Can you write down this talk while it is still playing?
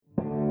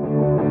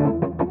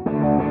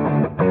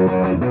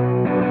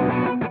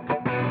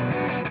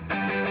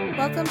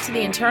Welcome to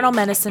the Internal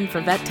Medicine for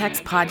Vet Techs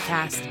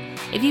podcast.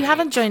 If you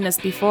haven't joined us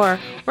before,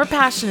 we're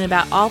passionate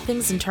about all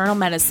things internal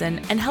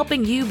medicine and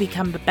helping you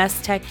become the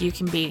best tech you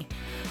can be.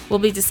 We'll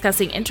be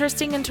discussing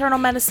interesting internal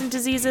medicine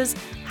diseases,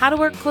 how to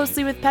work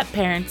closely with pet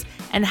parents,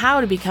 and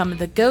how to become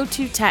the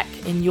go-to tech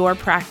in your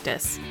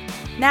practice.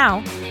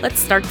 Now, let's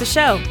start the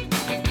show.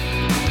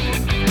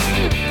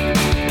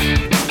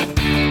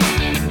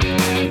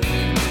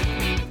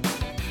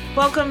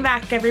 Welcome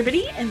back,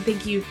 everybody, and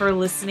thank you for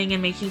listening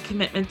and making a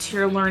commitment to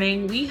your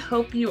learning. We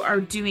hope you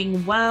are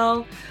doing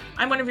well.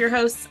 I'm one of your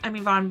hosts. I'm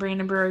Yvonne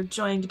Brandenburg,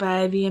 joined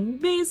by the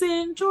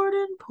amazing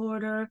Jordan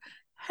Porter.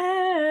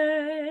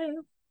 Hey.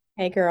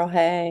 Hey, girl,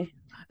 hey.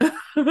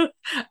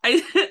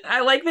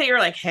 I like that you're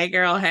like, hey,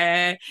 girl,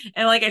 hey.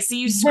 And like, I see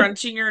you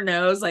scrunching your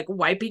nose, like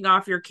wiping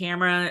off your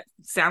camera. It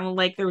sounded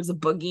like there was a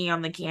boogie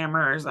on the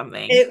camera or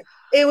something.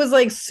 It was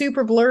like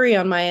super blurry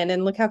on my end,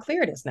 and look how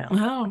clear it is now.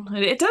 Oh,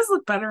 it does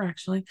look better,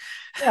 actually.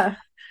 Yeah.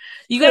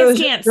 You guys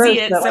can't see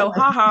it, so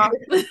haha.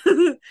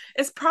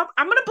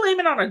 I'm gonna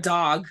blame it on a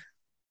dog.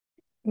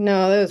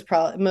 No, that was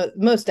probably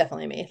most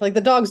definitely me. Like,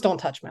 the dogs don't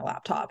touch my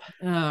laptop.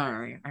 All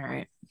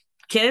right.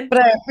 Kid?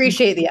 But I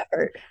appreciate the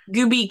effort.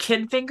 Gooby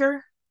kid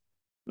finger?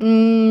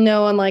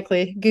 No,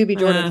 unlikely. Gooby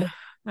Jordan.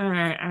 All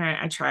right.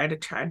 I tried.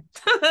 Because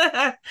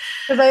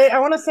I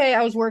want to say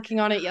I was working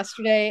on it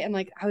yesterday, and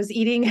like I was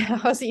eating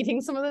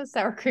some of those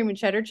sour cream and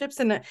cheddar chips,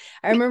 and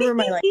I remember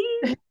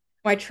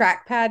my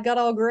trackpad got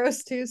all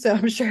gross too, so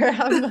I'm sure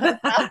I'm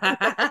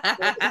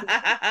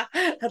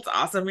That's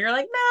awesome. You're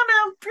like,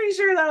 no, pretty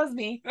sure that was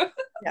me.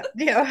 Yeah.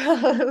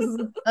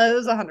 It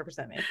was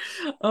 100% me.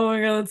 Oh my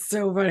god, that's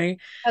so funny.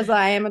 As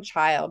I am a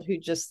child who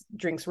just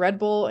drinks Red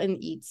Bull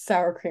and eats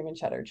sour cream and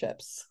cheddar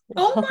chips.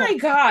 Oh my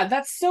god,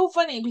 that's so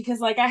funny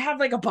because like I have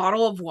like a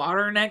bottle of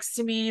water next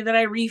to me that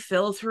I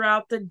refill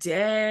throughout the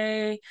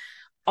day.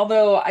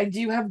 Although I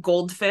do have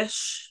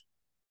goldfish.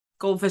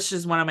 Goldfish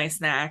is one of my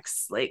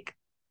snacks. Like,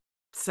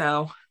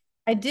 so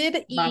I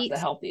did not eat the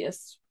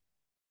healthiest.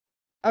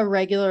 a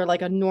regular,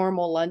 like a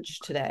normal lunch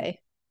today.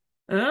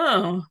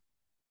 Oh.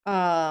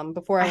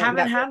 Before I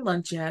haven't had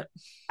lunch yet.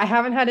 I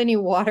haven't had any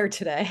water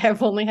today.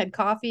 I've only had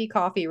coffee,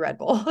 Red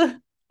Bull.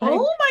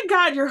 Oh my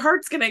god, your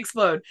heart's gonna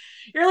explode.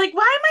 You're like,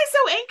 why am I so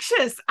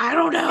anxious? I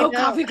don't know.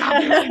 Coffee,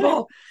 Red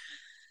Bull.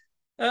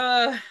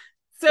 So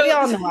we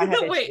all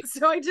know wait,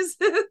 so I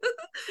just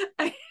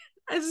I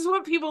just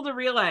want people to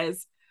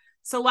realize.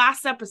 So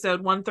last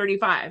episode,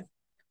 135,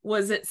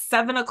 was at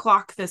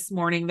 7:00 this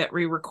morning that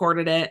we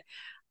recorded it.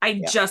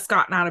 I just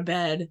gotten out of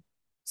bed,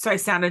 so I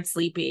sounded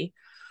sleepy.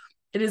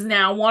 It is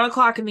now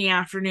 1:00 in the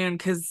afternoon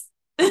because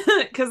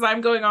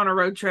I'm going on a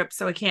road trip,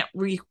 so I can't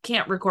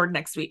record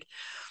next week.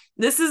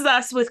 This is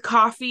us with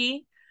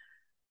coffee,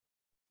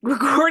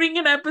 recording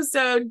an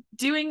episode,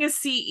 doing a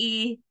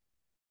CE,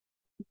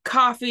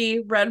 coffee,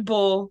 Red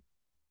Bull,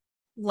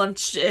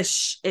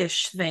 lunch-ish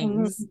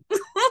things.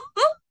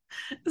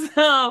 Mm-hmm.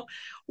 So,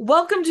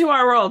 welcome to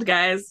our world,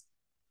 guys.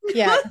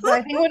 Yeah,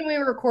 I think when we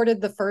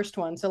recorded the first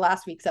one, so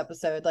last week's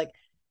episode, like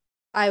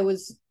I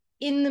was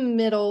in the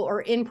middle or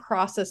in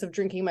process of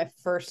drinking my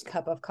first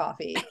cup of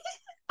coffee.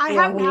 I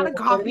haven't had a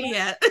coffee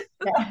yet.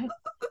 Yeah.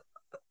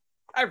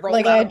 I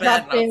rolled out of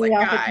bed and I was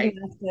like,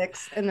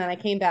 gymnastics, and then I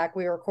came back,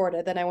 we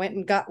recorded, then I went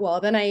and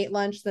then I ate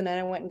lunch, then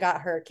I went and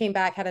got her, came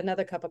back, had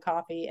another cup of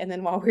coffee, and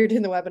then while we were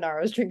doing the webinar,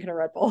 I was drinking a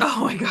Red Bull.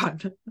 Oh my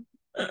god.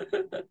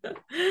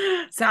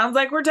 Sounds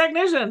like we're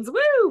technicians.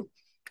 Woo!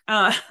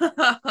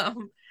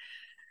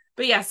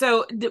 But yeah,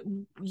 so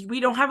we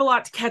don't have a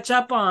lot to catch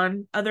up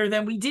on other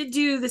than we did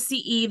do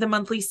the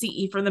monthly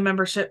CE for the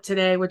membership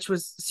today, which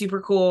was super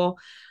cool.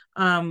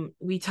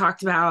 We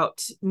talked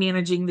about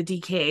managing the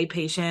DKA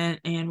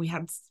patient, and we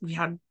had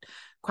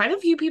quite a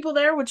few people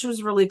there, which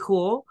was really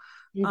cool.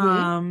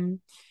 Mm-hmm.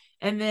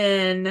 And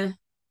then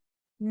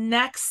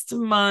next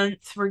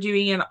month we're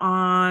doing it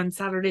on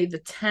Saturday the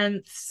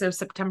 10th, so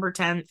September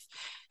 10th,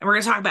 and we're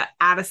going to talk about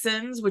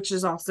Addison's, which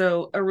is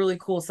also a really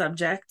cool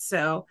subject.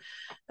 So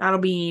that'll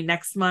be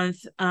next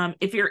month.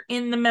 If you're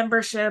in the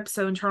membership,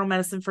 so Internal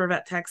Medicine for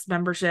Vet Techs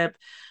membership,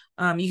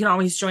 you can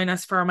always join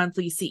us for our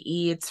monthly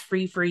CE. It's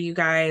free for you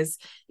guys.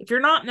 If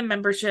you're not in the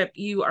membership,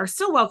 you are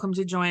still welcome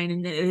to join,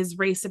 and it is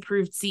RACE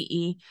approved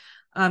CE.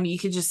 You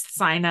could just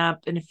sign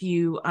up, and if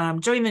you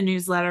join the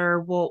newsletter,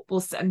 we'll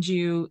send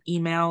you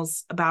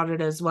emails about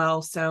it as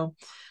well. So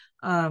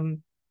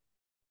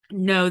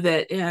know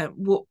that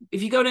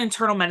if you go to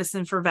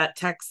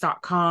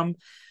internalmedicineforvettechs.com,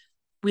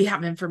 we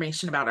have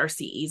information about our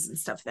CEs and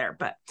stuff there.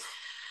 But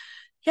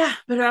yeah,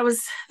 but that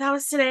was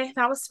today.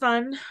 That was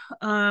fun.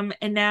 And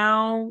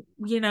now,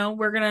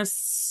 we're gonna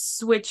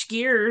switch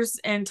gears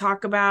and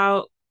talk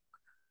about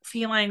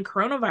feline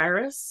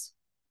coronavirus.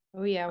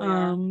 Oh yeah, we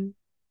are.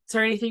 Is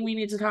there anything we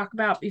need to talk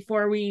about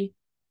before we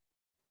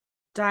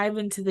dive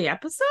into the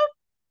episode?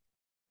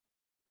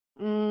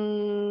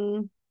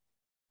 No.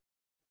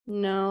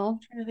 I'm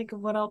trying to think of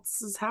what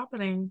else is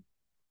happening.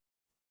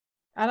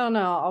 I don't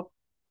know.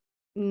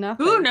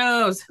 Nothing. Who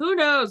knows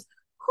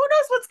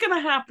what's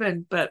gonna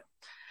happen? But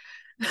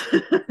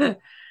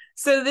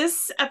So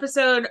this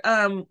episode,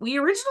 we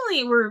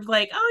originally were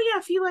like, oh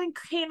yeah, feline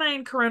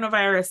canine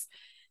coronavirus.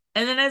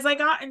 And then as I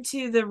got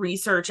into the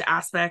research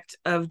aspect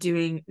of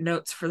doing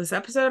notes for this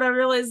episode, I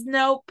realized,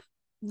 nope,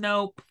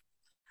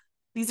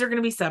 these are going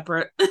to be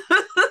separate.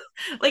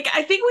 Like,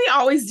 I think we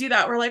always do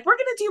that. We're like, we're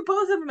going to do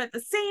both of them at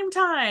the same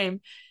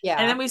time. Yeah.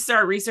 And then we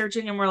start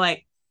researching and we're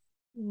like,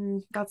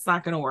 that's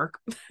not going to work.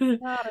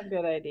 Not a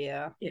good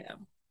idea. Yeah.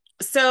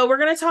 So we're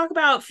going to talk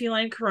about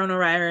feline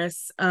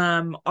coronavirus,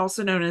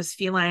 also known as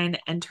feline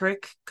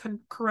enteric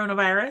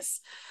coronavirus.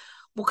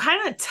 We'll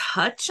kind of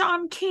touch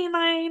on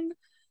canine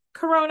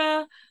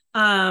corona,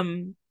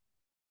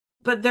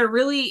 but they're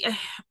really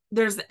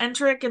there's the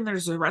enteric and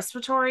there's the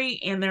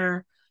respiratory, and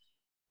they're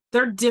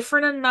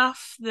different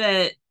enough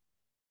that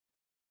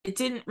it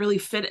didn't really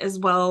fit as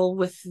well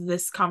with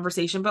this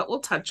conversation, but we'll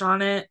touch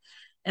on it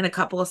in a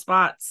couple of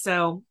spots.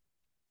 So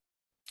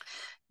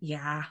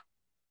yeah.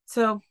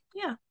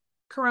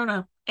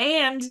 Corona.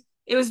 And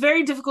it was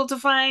very difficult to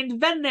find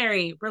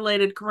veterinary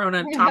related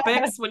corona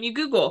topics when you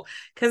Google,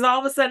 because all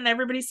of a sudden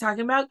everybody's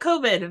talking about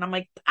COVID. And I'm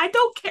like, I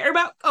don't care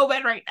about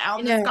COVID right now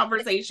in this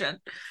conversation.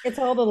 It's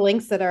all the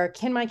links that are,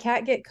 can my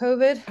cat get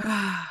COVID?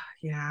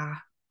 Yeah.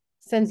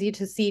 Sends you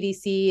to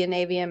CDC and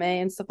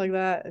AVMA and stuff like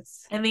that.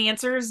 And the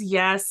answer is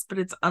yes, but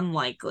it's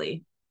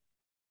unlikely.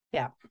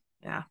 Yeah.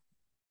 Yeah.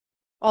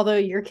 Although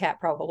your cat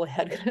probably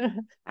had COVID.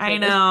 I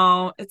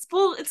know. It's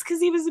because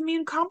he was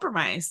immune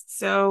compromised.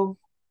 So,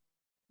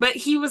 but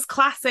he was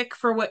classic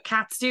for what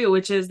cats do,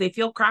 which is they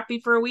feel crappy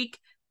for a week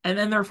and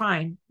then they're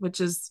fine, which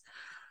is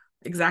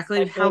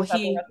exactly how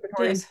he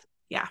did.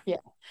 Yeah.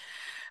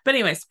 But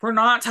anyways, we're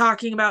not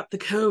talking about the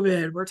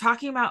COVID. We're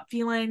talking about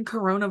feline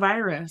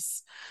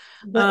coronavirus.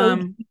 The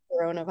OG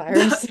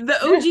coronavirus.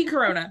 The OG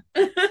corona.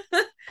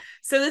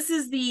 So this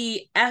is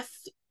the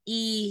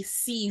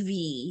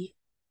FECV.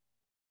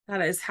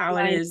 That is how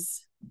it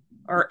is,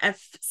 or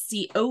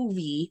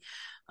FCOV,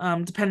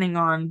 depending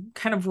on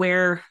kind of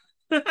where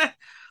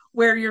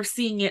you're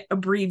seeing it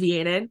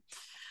abbreviated.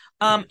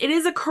 It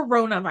is a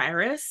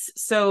coronavirus,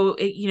 so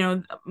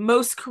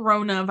most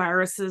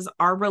coronaviruses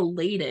are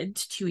related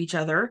to each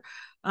other,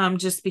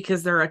 just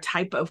because they're a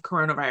type of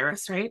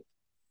coronavirus, right?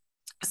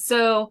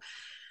 So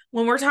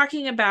when we're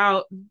talking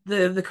about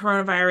the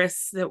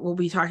coronavirus that we'll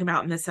be talking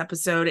about in this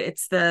episode,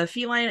 it's the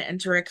feline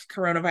enteric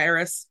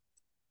coronavirus.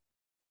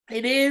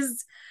 It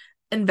is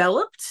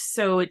enveloped,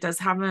 so it does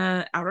have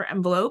an outer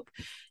envelope.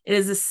 It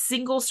is a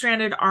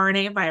single-stranded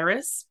RNA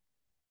virus.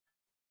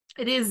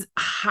 It is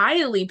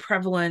highly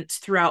prevalent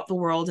throughout the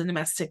world in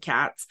domestic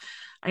cats.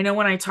 I know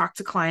when I talk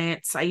to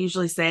clients, I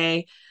usually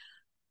say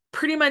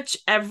pretty much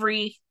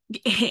every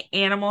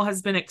animal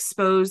has been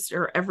exposed,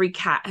 or every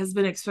cat has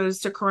been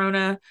exposed to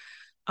corona.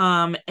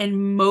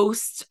 And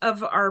most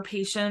of our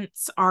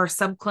patients are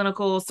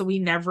subclinical, so we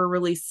never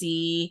really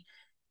see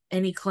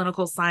any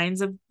clinical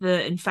signs of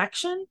the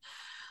infection.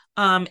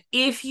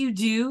 If you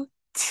do,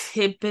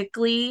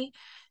 typically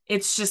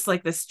it's just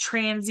like this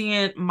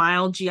transient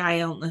mild GI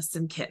illness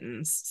in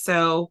kittens.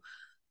 So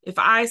if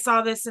I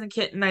saw this in a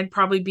kitten, I'd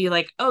probably be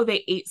like, oh,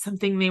 they ate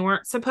something they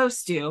weren't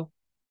supposed to.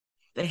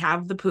 They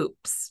have the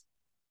poops.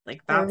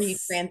 Like that's, or you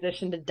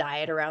transition to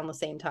diet around the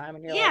same time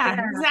and you're like,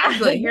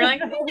 exactly. You're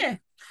like, eh.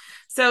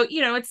 So,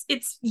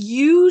 it's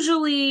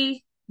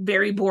usually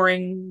very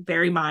boring,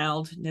 very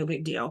mild, no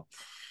big deal.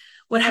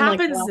 What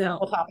happens though?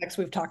 Topics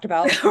we've talked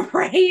about,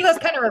 right? That's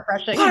kind of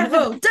refreshing.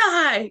 Parvo,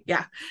 die!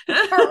 Yeah.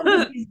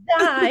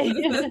 Die.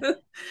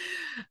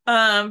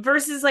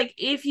 Versus like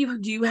if you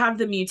do have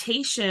the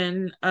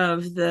mutation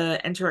of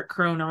the enteric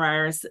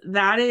coronavirus,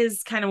 that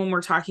is kind of when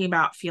we're talking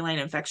about feline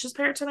infectious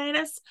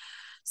peritonitis.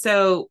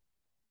 So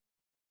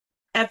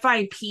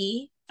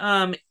FIP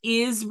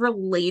is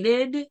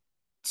related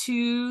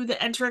to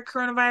the enteric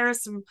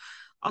coronavirus, and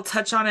I'll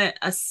touch on it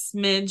a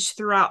smidge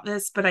throughout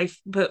this, but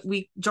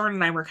Jordan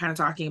and I were kind of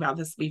talking about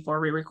this before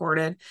we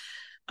recorded.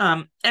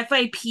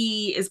 FIP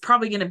is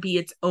probably going to be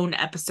its own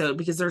episode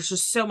because there's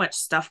just so much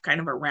stuff kind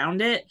of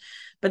around it.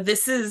 But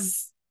this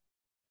is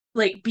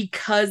like,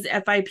 because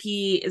FIP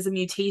is a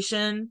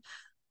mutation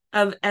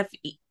of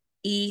FECV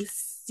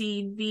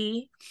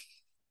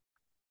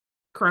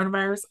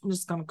coronavirus. I'm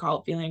just going to call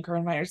it feline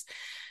coronavirus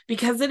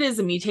because it is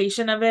a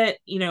mutation of it.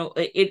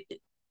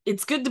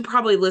 It's good to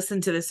probably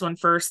listen to this one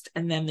first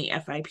and then the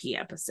FIP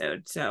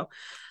episode. So,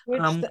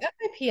 the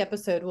FIP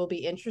episode will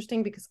be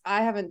interesting because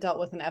I haven't dealt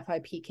with an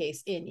FIP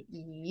case in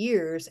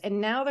years, and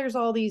now there's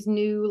all these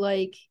new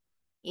like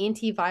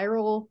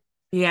antiviral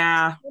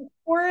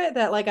for it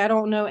that like I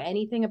don't know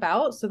anything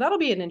about. So that'll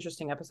be an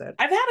interesting episode.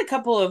 I've had a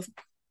couple of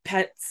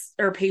pets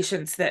or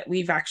patients that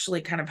we've actually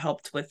kind of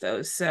helped with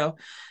those. So,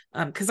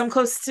 because I'm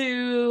close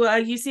to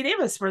UC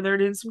Davis where they're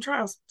doing some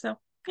trials. So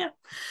yeah,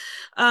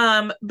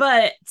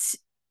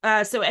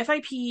 so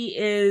FIP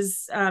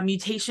is a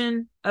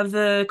mutation of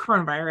the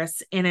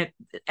coronavirus, and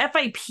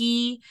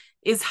FIP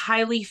is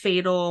highly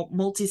fatal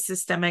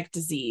multisystemic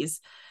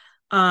disease.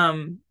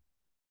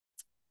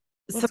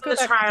 some Let's of go the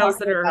back to trials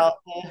that talking are, about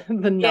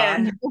the yeah,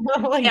 non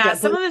like yeah,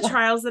 some deadly of the stuff.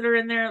 trials that are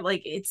in there,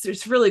 like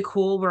it's really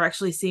cool. We're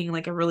actually seeing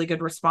like a really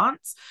good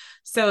response.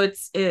 So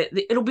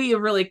it'll be a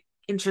really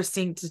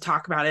interesting to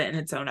talk about it in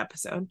its own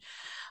episode.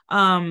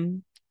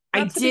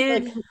 I Not to be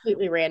like did.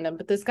 completely random,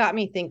 but this got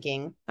me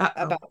thinking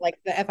Uh-oh. about like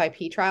the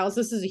FIP trials.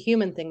 This is a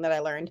human thing that I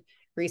learned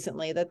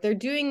recently, that they're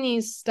doing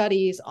these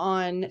studies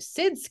on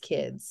SIDS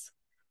kids,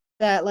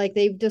 that like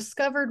they've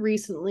discovered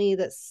recently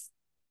that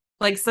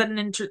Like sudden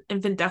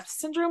infant death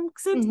syndrome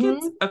kids?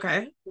 Mhm.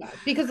 Okay. Yeah,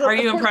 because Are of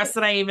you course impressed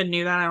that I even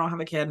knew that? I don't have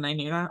a kid and I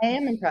knew that. I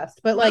am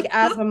impressed, but like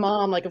as a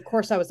mom, like of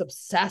course I was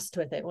obsessed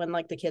with it when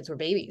like the kids were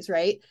babies,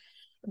 right?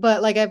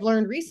 But like I've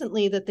learned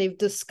recently that they've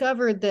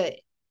discovered that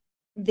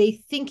they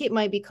think it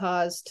might be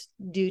caused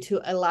due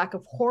to a lack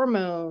of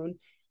hormone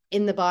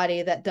in the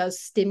body that does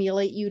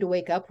stimulate you to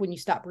wake up when you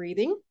stop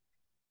breathing.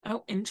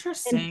 Oh, And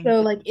interesting.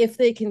 so like if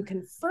they can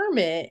confirm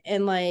it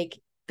and like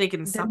They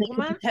can then they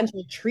could supplement?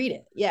 potentially treat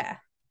it. Yeah.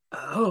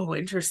 Oh,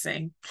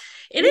 interesting.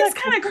 It Isn't is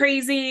that kind of cool?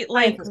 crazy.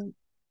 Like, Science.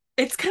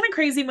 it's kind of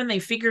crazy when they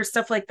figure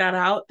stuff like that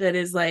out that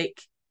is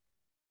like,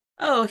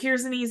 oh,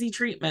 here's an easy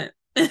treatment.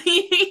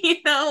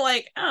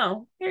 Like,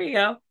 oh, here you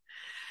go.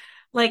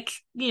 Like,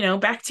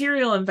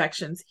 bacterial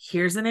infections.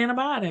 Here's an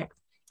antibiotic.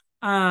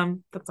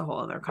 That's a whole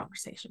other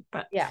conversation.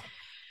 But Yeah.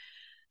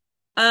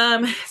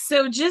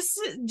 so just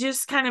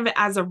kind of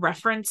as a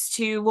reference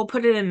to, we'll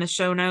put it in the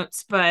show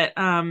notes, but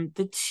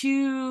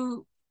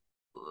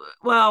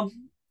well,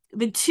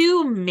 the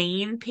two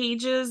main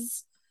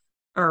pages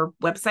or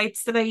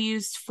websites that I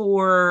used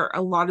for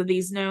a lot of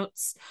these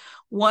notes.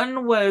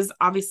 One was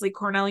obviously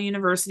Cornell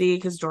University,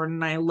 because Jordan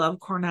and I love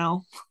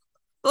Cornell.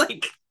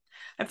 Like,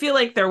 I feel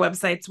like their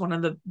website's one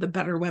of the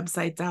better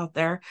websites out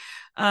there.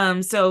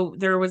 So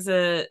there was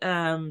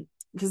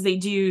because they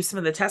do some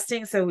of the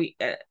testing, so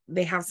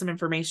they have some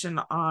information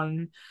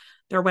on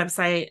their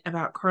website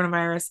about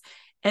coronavirus,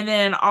 and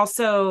then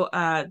also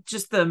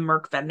just the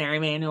Merck Veterinary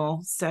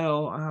Manual.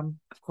 So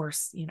of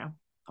course,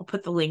 I'll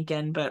put the link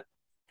in, but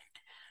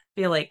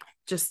I feel like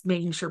just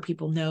making sure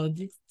people know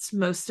it's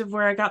most of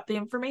where I got the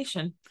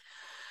information.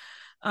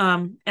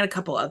 And a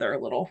couple other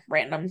little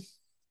random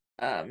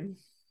um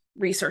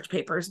research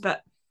papers,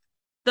 but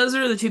those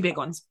are the two big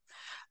ones.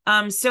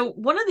 So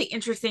one of the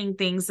interesting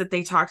things that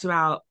they talked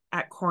about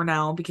at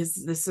Cornell, because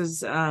this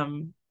is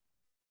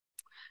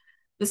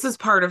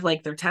part of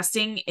like their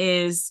testing,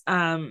 is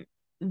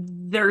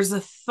there's a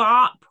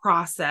thought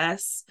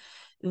process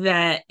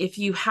that if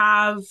you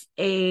have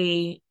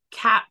a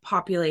cat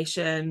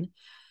population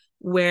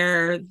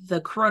where the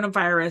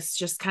coronavirus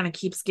just kind of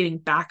keeps getting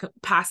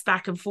passed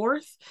back and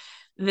forth,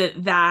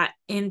 that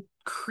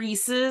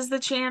increases the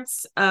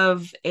chance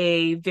of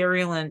a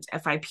virulent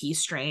FIP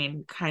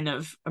strain kind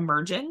of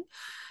emerging,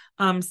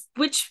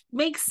 which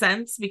makes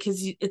sense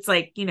because it's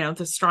like,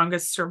 the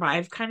strongest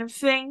survive kind of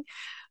thing.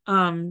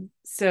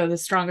 So the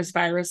strongest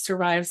virus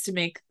survives to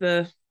make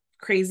the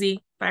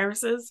crazy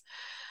viruses.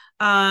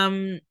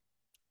 Um,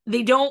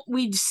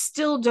 we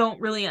still don't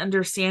really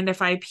understand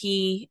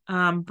FIP,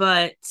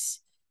 but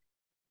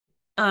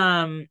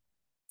um,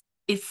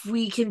 if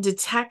we can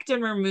detect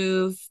and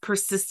remove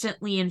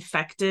persistently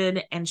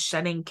infected and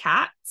shedding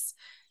cats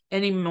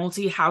in a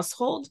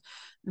multi-household,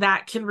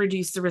 that can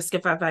reduce the risk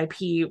of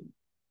FIP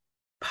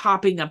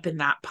popping up in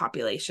that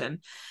population.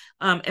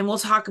 And we'll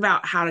talk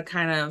about how to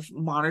kind of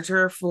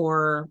monitor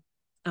for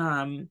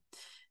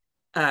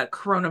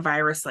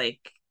coronavirus,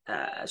 like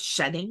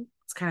shedding.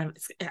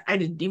 I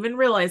didn't even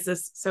realize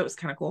this, so it's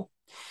kind of cool.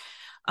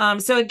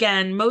 So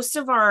again, most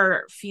of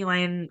our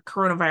feline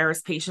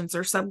coronavirus patients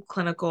are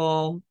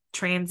subclinical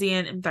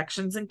transient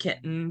infections in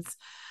kittens.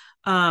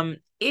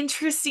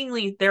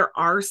 Interestingly, there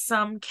are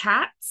some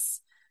cats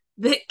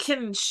that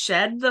can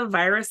shed the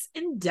virus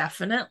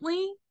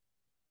indefinitely.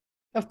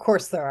 Of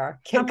course there are.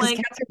 I'm Because like,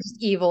 cats are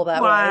just evil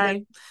that way.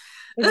 why?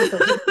 They're just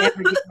like, we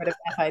never get rid of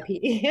FIP.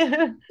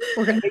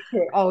 We're going to make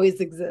sure it always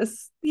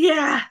exists.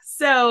 Yeah.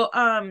 So,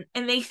 and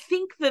they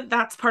think that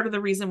that's part of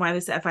the reason why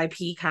this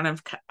FIP kind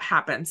of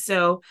happened.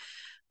 So,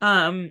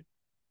 um,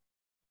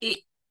 it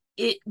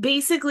it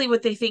basically,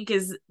 what they think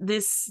is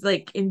this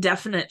like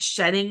indefinite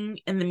shedding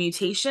and the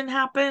mutation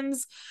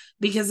happens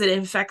because it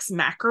infects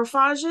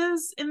macrophages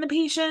in the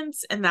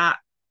patients, and that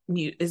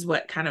is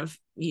what kind of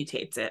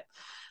mutates it.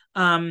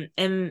 And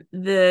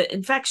the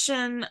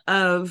infection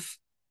of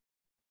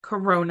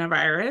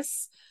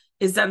coronavirus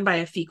is done by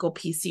a fecal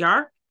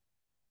PCR.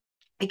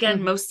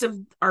 Again, most of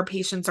our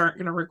patients aren't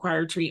going to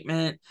require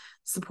treatment,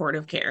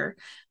 supportive care.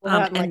 Well,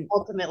 that, and like And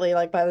ultimately,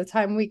 like by the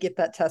time we get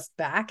that test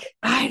back,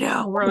 I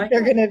know we're like,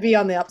 they're gonna be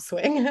on the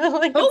upswing.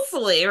 Like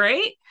hopefully,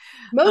 right?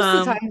 most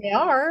of the time they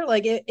are.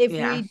 Like if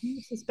Yeah. we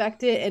do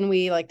suspect it and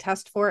we like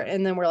test for it,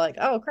 and then we're like,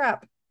 oh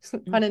crap,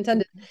 pun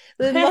intended.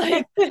 Then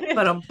like,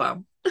 But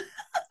bum.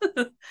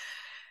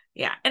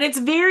 Yeah. And it's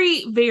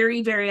very,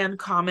 very, very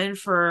uncommon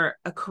for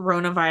a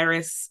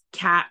coronavirus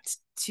cat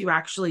to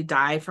actually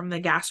die from the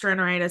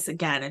gastroenteritis.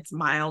 Again, it's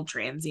mild,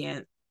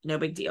 transient, no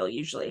big deal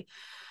usually.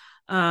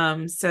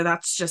 So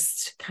that's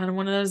just kind of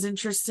one of those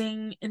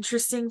interesting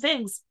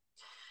things.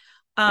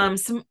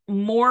 Some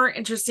more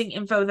interesting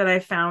info that I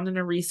found in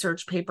a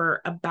research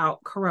paper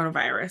about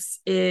coronavirus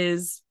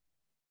is,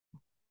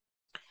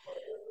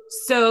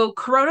 so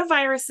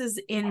coronaviruses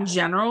in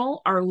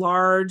general are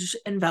large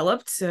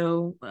enveloped.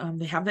 So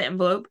they have the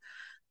envelope,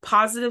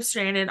 positive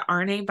stranded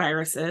RNA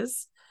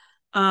viruses.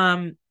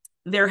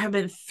 There have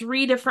been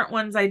 3 different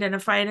ones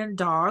identified in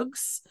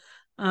dogs.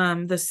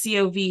 The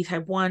COV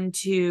type 1,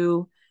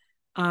 2,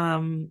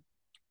 and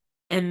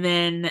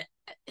then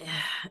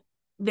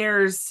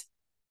there's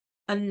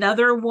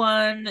another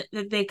one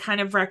that they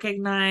kind of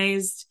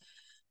recognized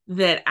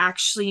that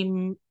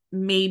actually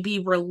may be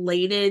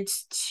related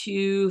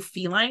to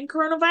feline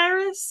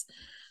coronavirus.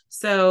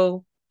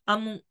 So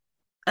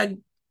I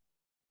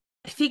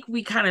think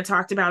we kind of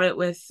talked about it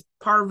with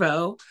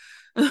parvo.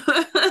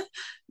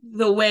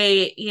 The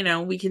way,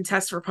 we can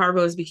test for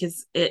parvos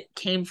because it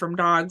came from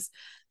dogs.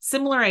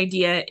 Similar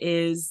idea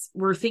is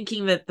we're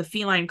thinking that the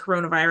feline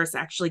coronavirus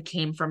actually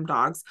came from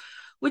dogs,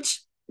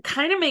 which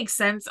kind of makes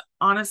sense,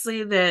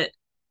 honestly, that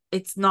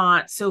it's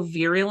not so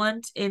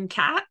virulent in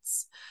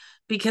cats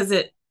because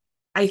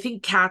I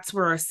think cats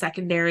were a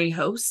secondary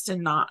host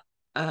and not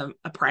a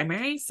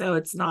primary, so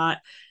it's not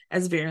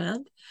as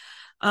virulent.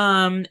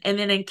 And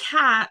then in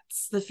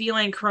cats, the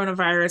feline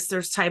coronavirus,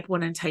 there's type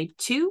 1 and type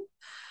 2.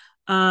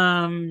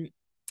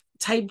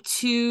 Type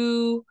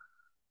 2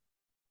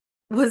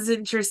 was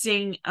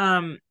interesting.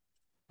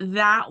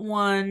 That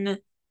one,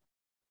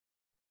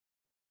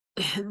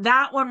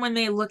 when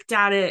they looked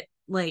at it,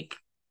 like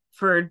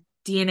for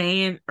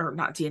DNA or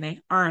not DNA,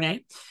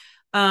 RNA,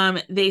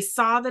 they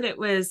saw that it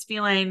was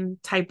feline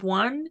type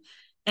 1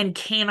 and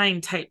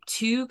canine type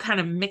 2 kind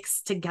of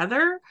mixed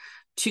together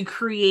to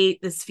create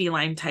this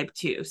feline type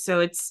 2. So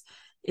it's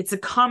a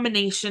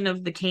combination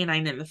of the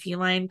canine and the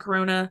feline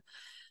corona.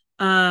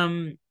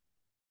 And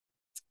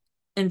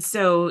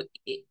so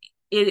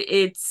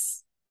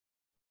it's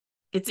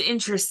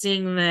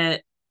interesting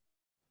that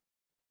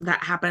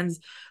happens.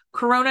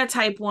 Corona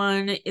type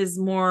 1 is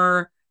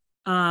more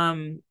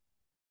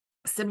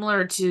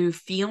similar to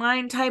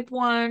feline type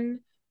 1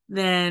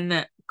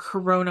 than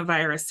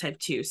coronavirus type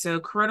 2. So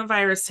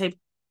canine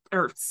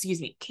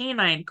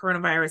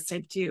coronavirus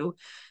type 2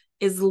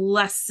 is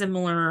less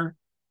similar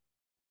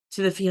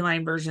to the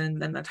feline version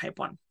than the type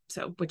 1.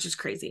 So, which is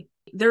crazy.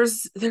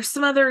 There's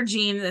some other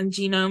genes and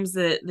genomes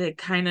that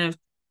kind of,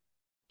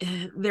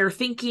 they're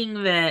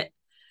thinking that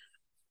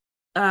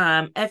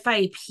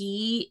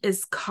FIP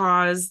is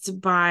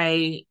caused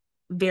by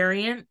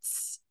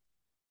variants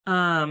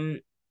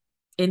in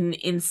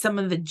some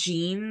of the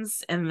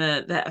genes and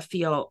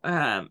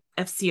the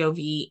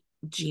FCOV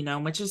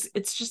genome, which is,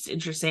 it's just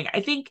interesting. I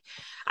think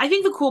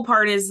the cool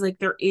part is like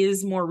there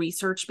is more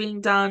research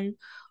being done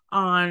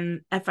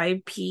on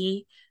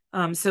FIP.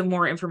 So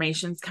more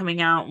information's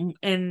coming out,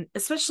 and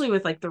especially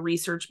with like the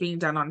research being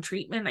done on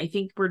treatment, I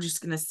think we're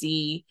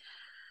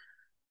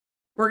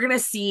gonna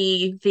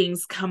see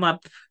things come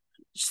up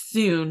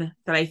soon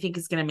that I think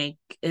is gonna make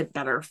it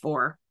better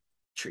for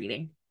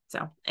treating.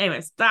 So,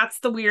 anyways, that's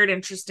the weird,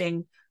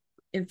 interesting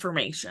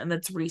information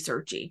that's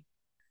researchy.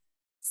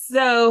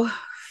 So,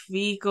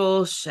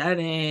 fecal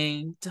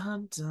shedding.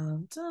 Dun,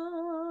 dun,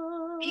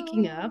 dun.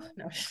 Speaking of,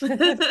 no.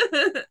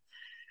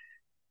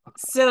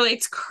 So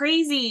it's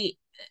crazy.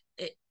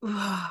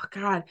 Oh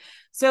God.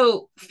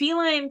 So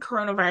feline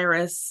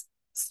coronavirus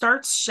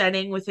starts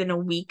shedding within a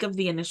week of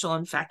the initial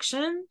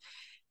infection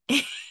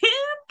and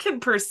can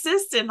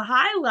persist in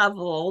high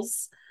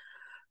levels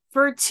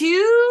for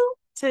 2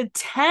 to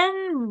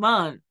 10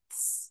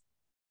 months.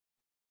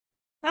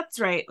 That's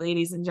right,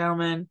 ladies and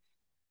gentlemen.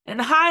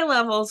 And high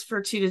levels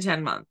for 2 to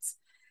 10 months.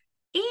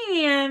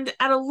 And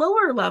at a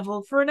lower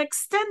level for an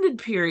extended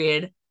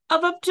period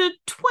of up to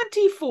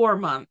 24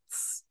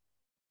 months.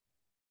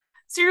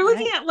 So you're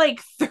looking at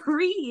like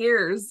 3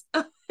 years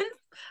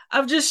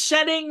of just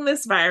shedding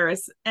this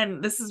virus.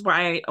 And this is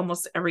why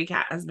almost every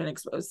cat has been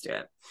exposed to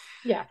it.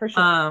 Yeah, for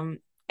sure. And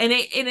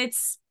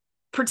it's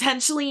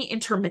potentially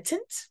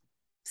intermittent.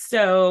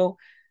 So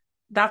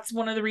that's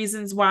one of the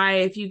reasons why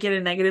if you get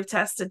a negative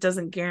test, it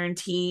doesn't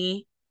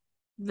guarantee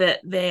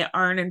that they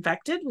aren't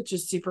infected, which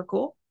is super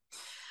cool.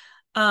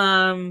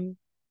 And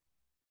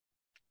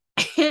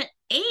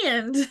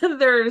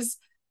there's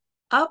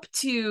up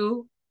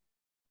to,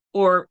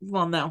 or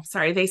well, no,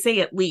 sorry, they say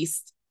at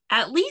least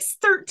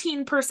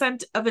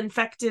 13% of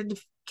infected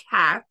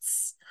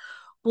cats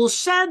will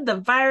shed the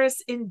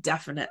virus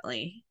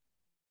indefinitely.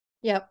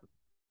 Yep.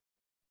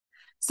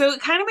 So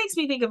it kind of makes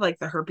me think of like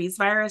the herpes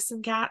virus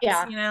in cats,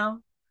 Yeah.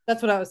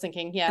 That's what I was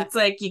thinking. Yeah. It's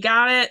like you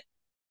got it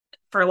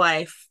for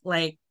life.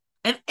 Like,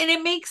 and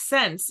it makes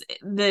sense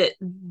that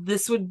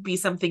this would be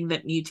something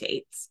that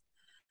mutates.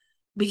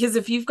 Because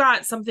if you've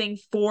got something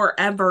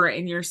forever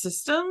in your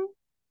system,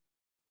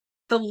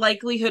 the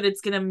likelihood it's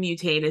going to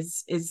mutate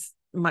is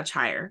much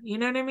higher. You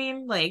know what I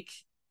mean? Like,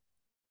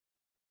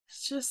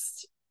 it's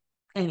just,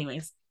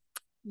 anyways,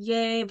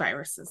 yay,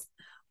 viruses.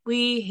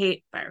 We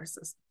hate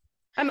viruses.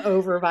 I'm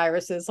over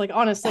viruses. Like,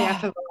 honestly,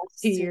 after the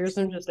last 2 years,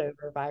 I'm just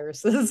over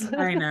viruses.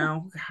 I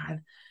know. God.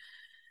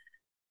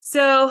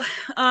 So,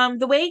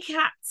 the way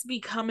cats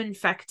become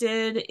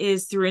infected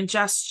is through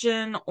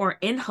ingestion or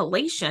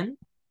inhalation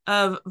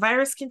of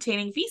virus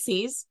containing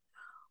feces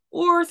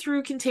or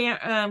through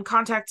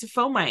contact to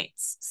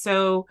fomites.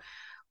 So,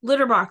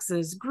 litter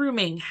boxes,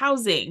 grooming,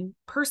 housing,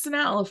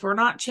 personnel, if we're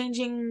not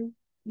changing,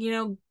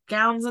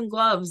 gowns and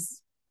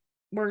gloves,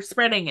 we're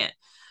spreading it.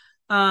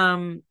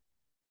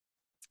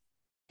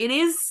 It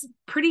is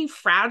pretty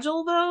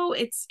fragile though.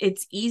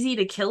 It's easy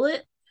to kill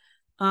it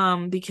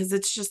because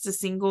it's just a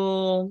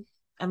single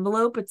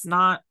envelope. It's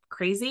not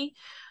crazy.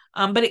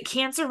 But it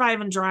can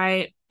survive in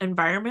dry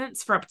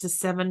environments for up to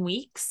 7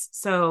 weeks.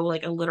 So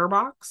like a litter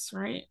box,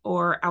 right?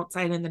 Or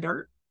outside in the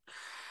dirt.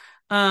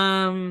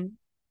 Um,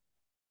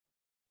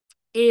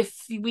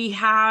 if we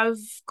have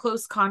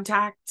close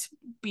contact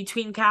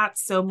between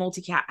cats, so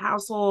multi-cat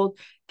household,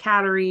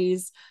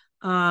 catteries,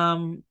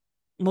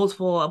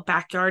 multiple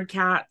backyard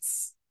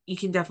cats, you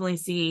can definitely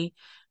see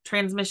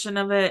transmission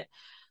of it.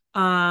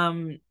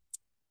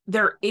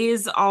 There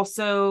is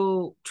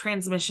also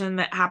transmission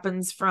that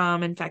happens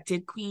from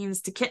infected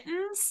queens to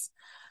kittens.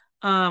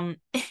 Um,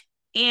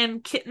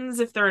 and kittens,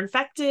 if they're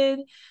infected,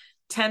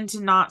 tend to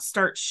not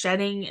start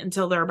shedding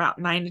until they're about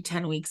 9 to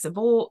 10 weeks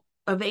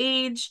of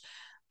age.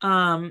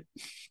 Um,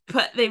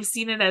 but they've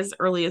seen it as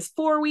early as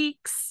 4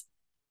 weeks.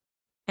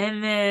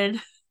 And then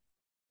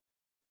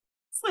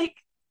it's like,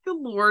 good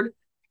Lord,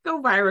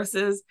 go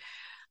viruses.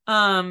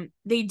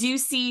 They do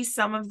see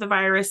some of the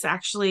virus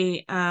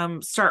actually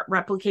start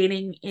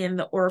replicating in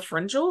the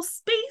oropharyngeal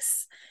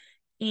space,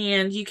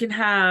 and you can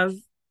have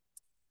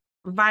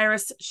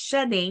virus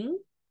shedding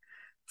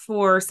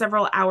for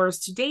several hours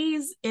to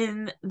days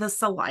in the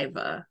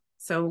saliva.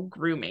 So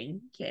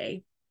grooming,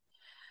 okay.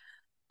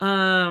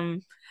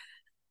 Um,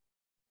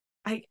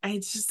 I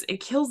just it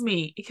kills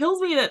me. It kills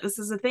me that this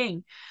is a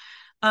thing.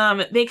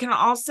 They can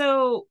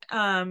also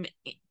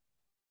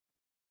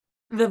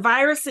the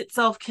virus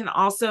itself can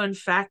also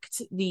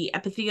infect the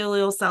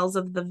epithelial cells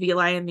of the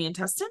villi in the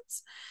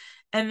intestines.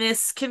 And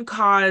this can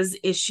cause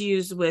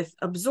issues with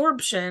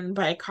absorption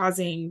by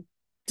causing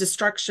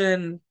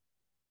destruction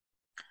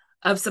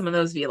of some of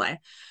those villi.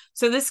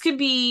 So this could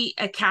be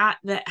a cat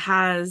that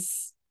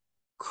has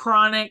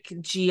chronic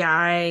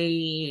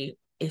GI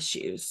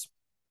issues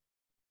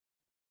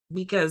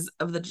because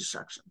of the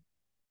destruction.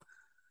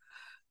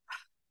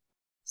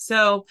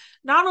 So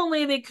not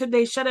only could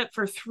they shed it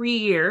for 3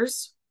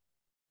 years,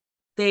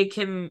 they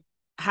can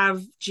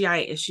have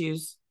GI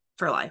issues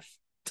for life.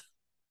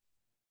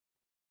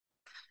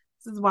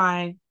 This is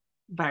why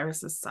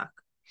viruses suck.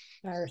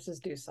 Viruses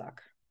do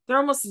suck. They're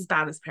almost as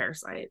bad as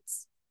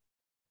parasites.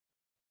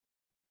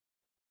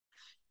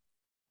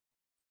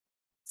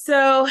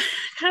 So,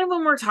 kind of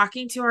when we're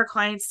talking to our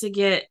clients to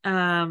get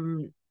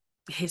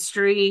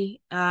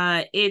history,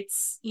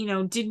 it's,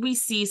 did we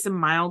see some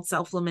mild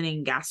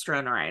self-limiting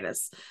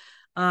gastroenteritis?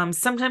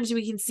 Sometimes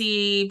we can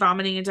see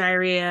vomiting and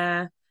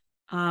diarrhea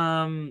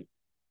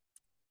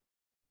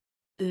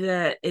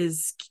that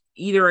is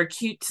either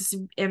acute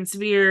and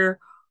severe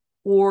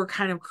or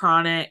kind of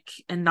chronic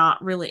and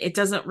not really, it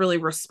doesn't really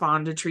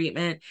respond to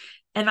treatment.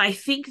 And I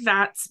think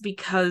that's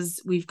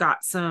because we've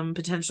got some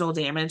potential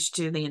damage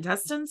to the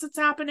intestines that's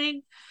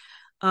happening.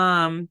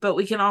 But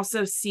we can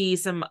also see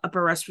some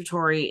upper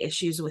respiratory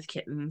issues with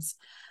kittens.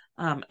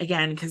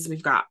 Again, because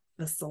we've got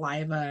the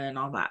saliva and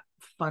all that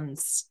fun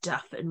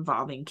stuff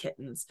involving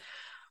kittens.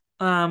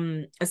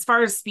 As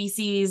far as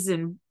species,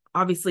 and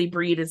obviously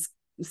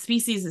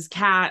species is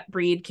cat,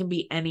 breed can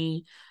be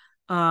any.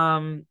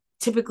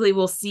 Typically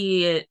we'll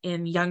see it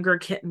in younger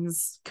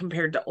kittens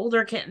compared to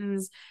older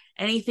kittens.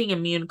 Anything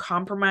immune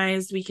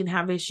compromised, we can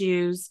have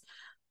issues.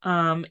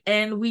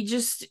 And we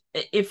just,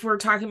 if we're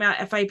talking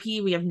about FIP,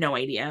 we have no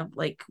idea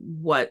like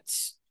what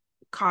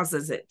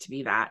causes it to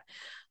be that.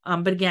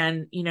 But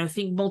again,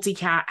 think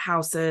multi-cat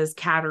houses,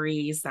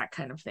 catteries, that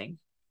kind of thing.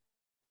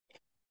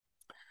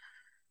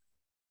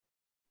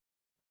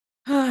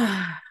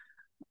 As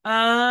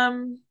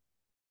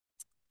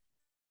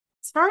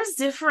far as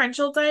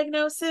differential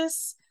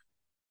diagnosis,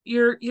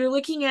 you're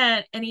looking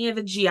at any of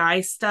the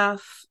GI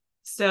stuff.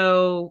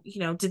 So,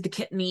 did the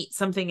kitten eat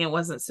something it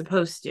wasn't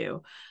supposed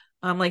to?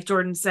 Like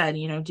Jordan said,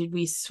 did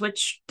we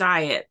switch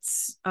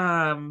diets?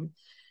 So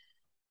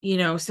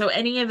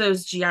any of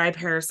those GI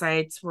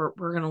parasites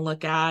we're gonna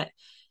look at.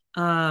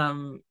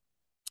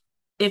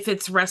 If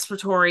it's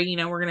respiratory,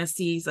 we're gonna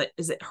see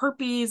is it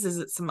herpes? Is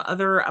it some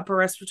other upper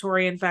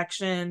respiratory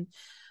infection?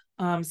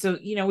 So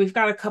we've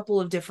got a couple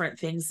of different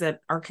things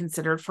that are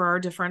considered for our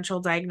differential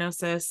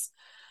diagnosis.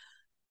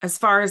 As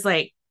far as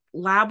like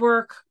lab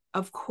work,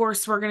 of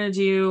course, we're going to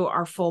do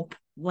our full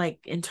like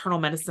internal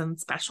medicine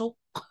special.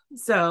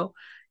 So,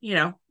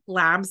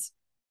 labs,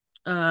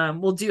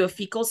 we'll do a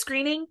fecal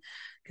screening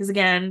because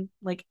again,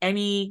 like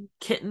any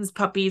kittens,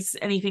 puppies,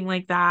 anything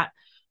like that,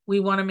 we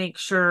want to make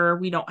sure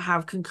we don't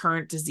have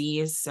concurrent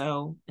disease.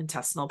 So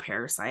intestinal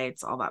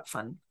parasites, all that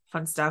fun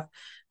stuff.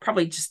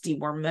 Probably just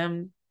deworm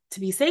them to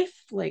be safe,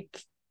 like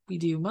we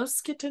do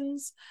most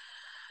kittens.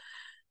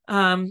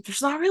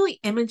 There's not really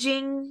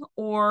imaging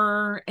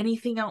or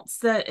anything else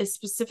that is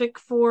specific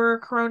for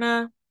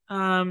corona.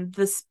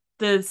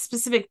 The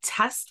specific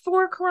test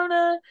for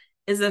corona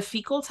is a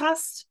fecal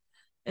test.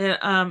 It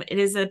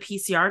is a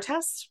PCR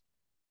test.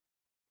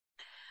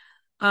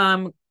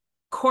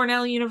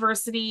 Cornell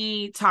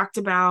University talked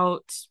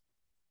about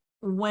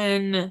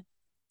when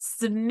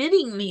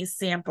submitting these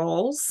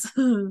samples,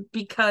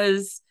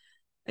 because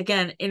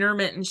again,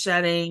 intermittent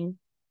shedding,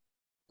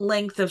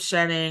 length of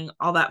shedding,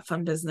 all that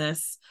fun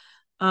business.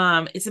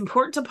 It's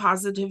important to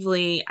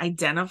positively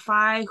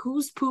identify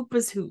whose poop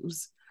is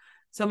whose.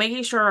 So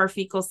making sure our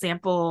fecal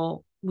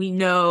sample, we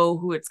know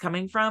who it's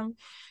coming from,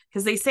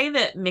 because they say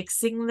that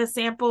mixing the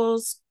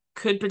samples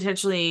could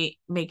potentially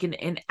make an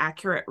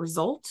inaccurate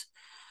result.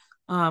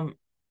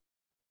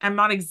 I'm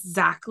not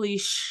exactly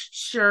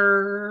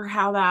sure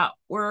how that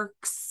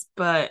works,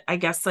 but I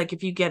guess like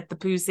if you get the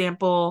poo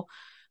sample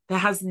that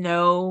has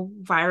no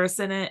virus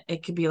in it,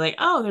 it could be like,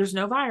 oh, there's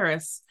no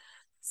virus.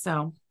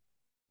 So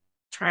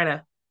try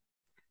to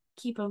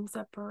keep them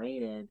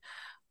separated.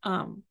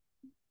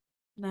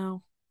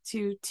 No,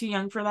 too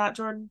young for that,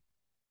 Jordan.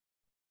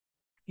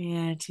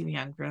 Yeah, too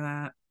young for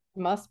that.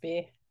 Must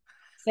be.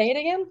 Say it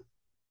again.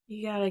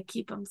 You gotta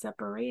keep them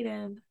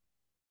separated.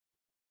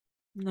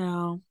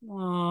 No.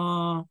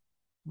 Oh.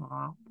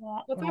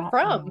 What's that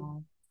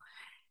from?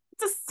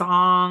 It's a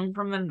song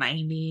from the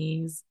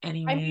 90s. I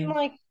mean, Anyway,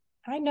 like,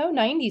 I know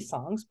 90s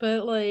songs,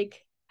 but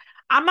like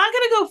I'm not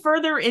going to go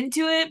further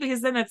into it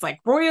because then it's like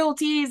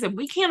royalties and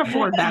we can't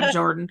afford that,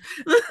 Jordan.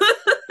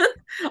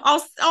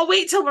 I'll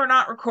wait till we're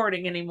not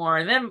recording anymore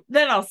and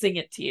then I'll sing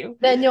it to you.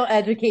 then you'll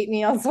educate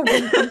me on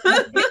something.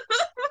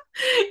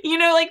 You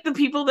know, like the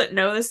people that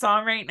know the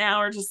song right now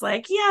are just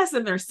like, yes,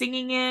 and they're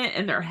singing it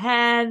in their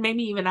head,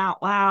 maybe even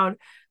out loud.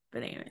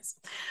 But anyways,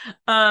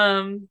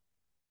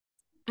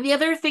 the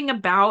other thing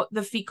about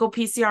the fecal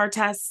PCR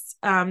tests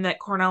that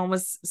Cornell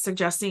was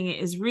suggesting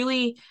is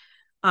really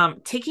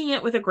taking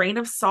it with a grain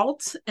of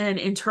salt and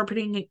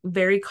interpreting it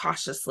very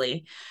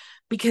cautiously.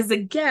 Because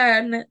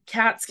again,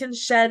 cats can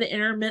shed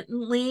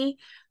intermittently,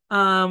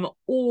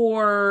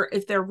 or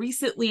if they're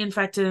recently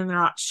infected and they're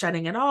not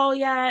shedding at all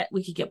yet,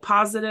 we could get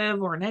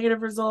positive or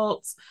negative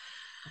results.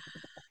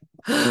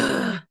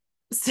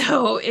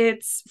 So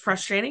it's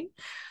frustrating.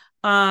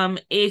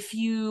 If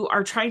you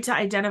are trying to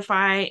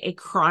identify a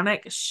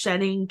chronic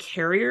shedding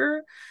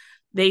carrier,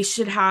 they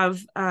should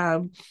have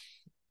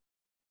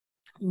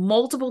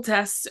multiple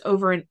tests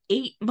over an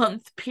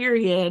 8-month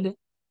period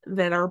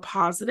that are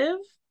positive.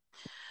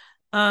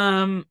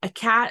 A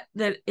cat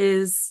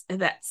that's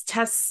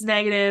tests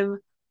negative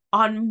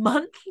on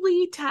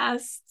monthly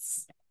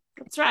tests,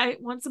 that's right,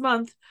 once a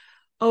month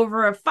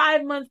over a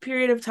 5-month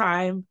period of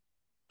time,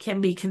 can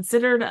be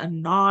considered a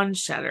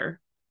non-shedder.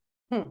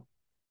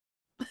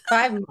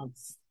 5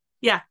 months.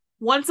 Yeah,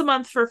 once a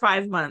month for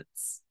 5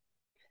 months.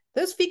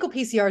 Those fecal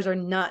PCRs are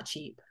not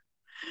cheap.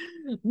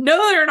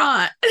 No, they're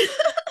not.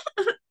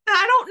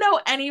 I don't know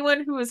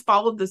anyone who has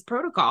followed this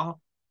protocol.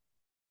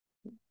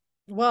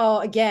 Well,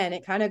 again,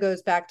 it kind of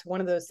goes back to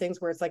one of those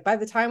things where it's like by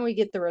the time we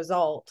get the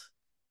result,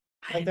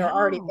 like they're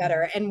already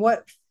better. And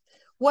what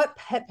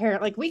pet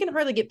parent, like we can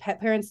hardly get pet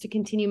parents to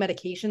continue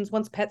medications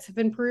once pets have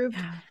improved,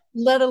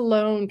 let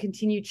alone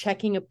continue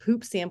checking a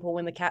poop sample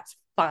when the cat's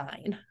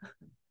fine.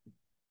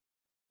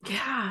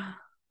 Yeah.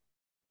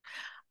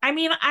 I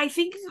mean, I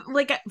think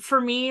like for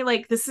me,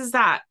 like this is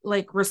that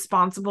like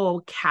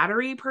responsible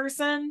cattery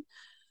person.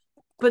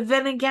 But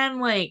then again,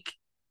 like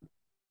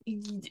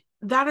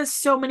that is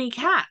so many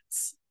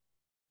cats,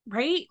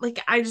 right? Like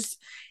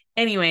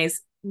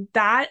anyways,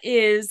 that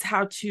is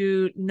how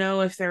to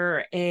know if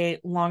they're a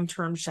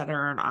long-term shedder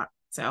or not.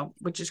 So,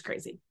 which is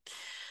crazy.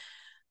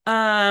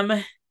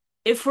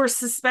 If we're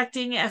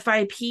suspecting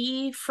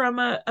FIP from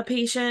a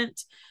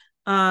patient,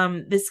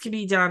 this can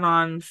be done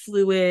on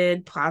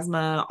fluid,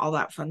 plasma, all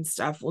that fun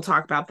stuff. We'll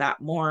talk about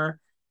that more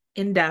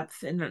in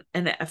depth in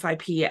the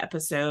FIP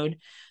episode.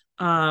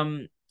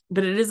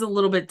 But it is a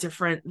little bit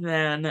different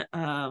than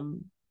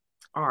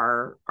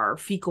our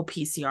fecal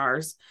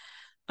PCRs.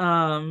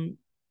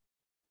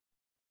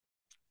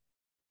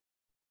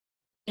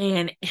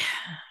 And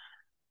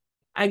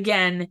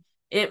again,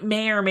 it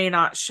may or may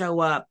not show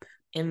up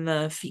in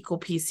the fecal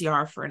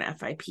PCR for an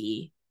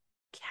FIP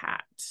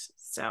cat.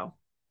 So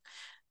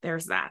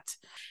there's that.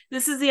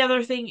 This is the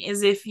other thing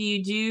is if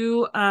you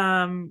do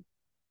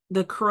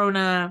the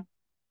corona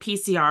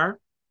PCR,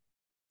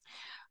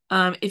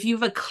 if you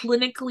have a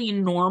clinically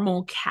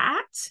normal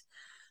cat,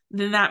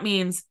 then that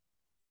means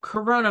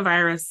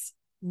coronavirus,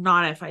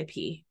 not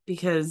FIP,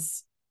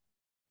 because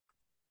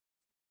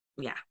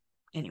yeah,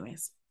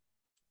 anyways,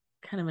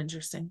 kind of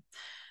interesting.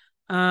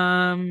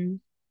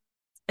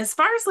 As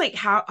far as like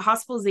how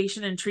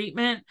hospitalization and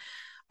treatment,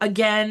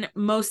 again,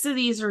 most of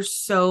these are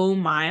so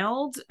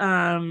mild.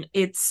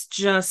 It's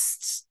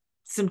just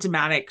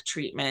symptomatic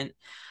treatment.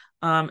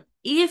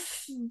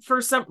 If for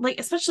some, like,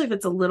 especially if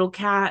it's a little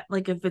cat,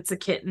 like if it's a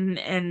kitten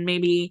and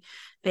maybe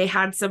they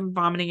had some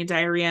vomiting and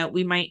diarrhea,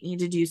 we might need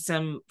to do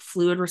some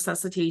fluid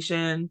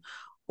resuscitation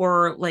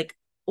or like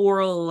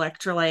oral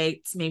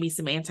electrolytes, maybe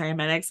some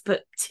antiemetics,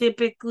 but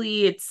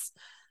typically it's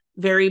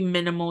very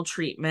minimal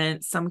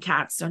treatment. Some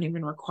cats don't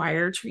even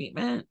require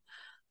treatment.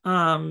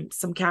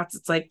 Some cats,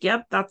 it's like,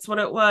 yep, that's what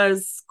it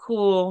was.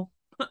 Cool.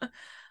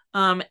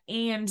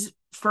 And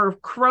for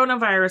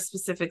coronavirus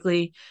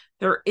specifically,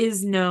 there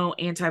is no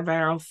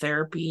antiviral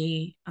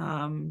therapy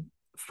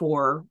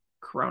for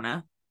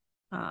corona.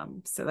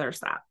 So there's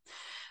that.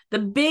 The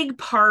big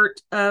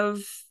part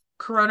of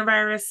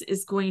coronavirus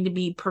is going to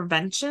be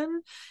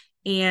prevention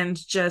and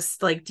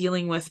just like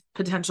dealing with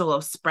potential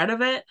of spread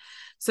of it.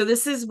 So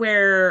this is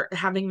where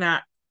having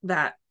that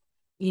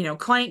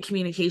client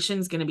communication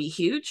is going to be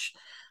huge,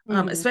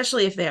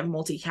 especially if they have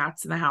multi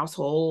cats in the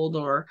household,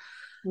 or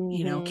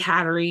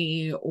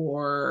cattery,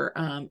 or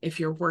if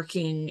you're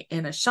working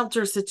in a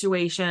shelter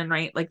situation,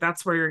 right? Like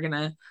that's where you're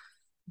gonna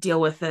deal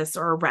with this,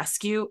 or a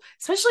rescue,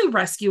 especially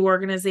rescue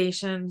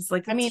organizations.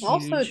 Like, I mean, huge.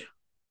 also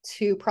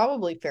to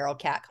probably feral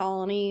cat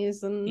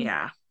colonies and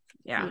yeah.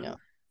 Yep.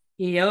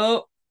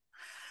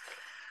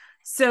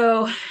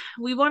 So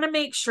we want to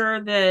make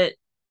sure that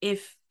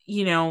if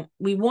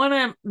we want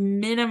to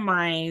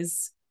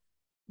minimize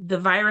the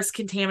virus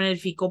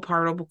contaminated fecal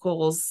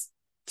particles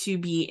to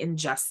be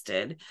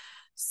ingested.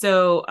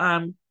 So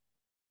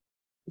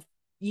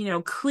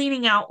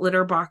cleaning out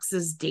litter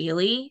boxes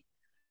daily,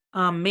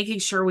 making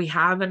sure we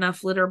have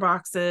enough litter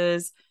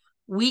boxes,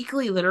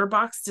 weekly litter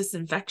box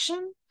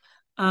disinfection,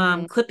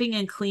 clipping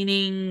and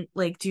cleaning,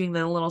 like doing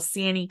the little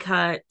sani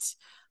cut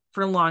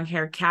for long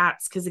hair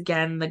cats, because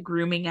again, the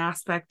grooming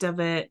aspect of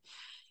it.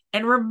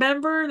 And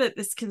remember that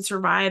this can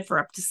survive for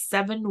up to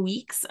 7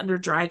 weeks under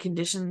dry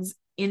conditions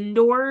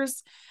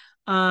indoors.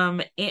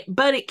 But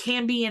it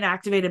can be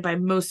inactivated by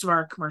most of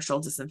our commercial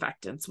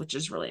disinfectants, which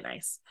is really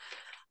nice.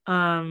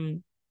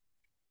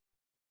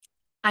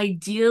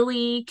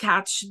 Ideally,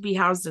 cats should be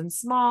housed in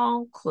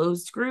small,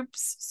 closed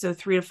groups, so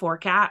 3 to 4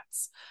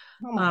 cats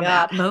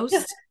at most.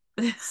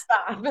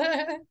 Stop.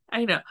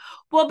 I know.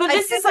 Well, but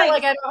this is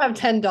like I don't have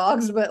 10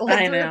 dogs, but like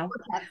I know.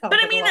 But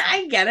I mean,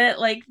 I get it.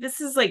 Like,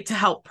 this is like to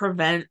help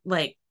prevent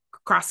like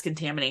cross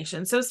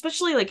contamination. So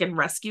especially like in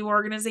rescue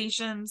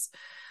organizations,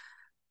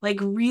 like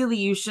really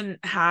you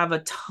shouldn't have a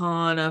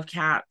ton of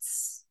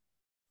cats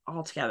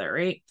all together,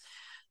 right?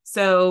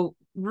 So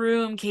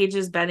room,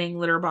 cages, bedding,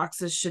 litter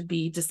boxes should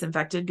be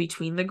disinfected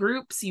between the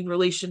groups. You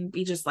really shouldn't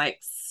be just like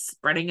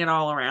spreading it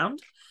all around.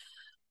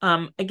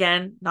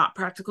 Again, not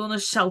practical in a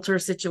shelter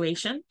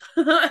situation.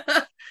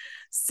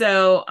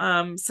 So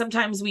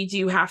sometimes we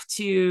do have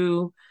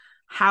to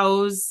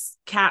house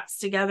cats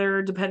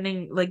together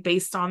depending, like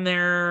based on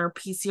their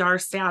PCR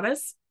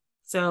status.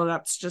 So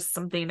that's just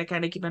something to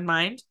kind of keep in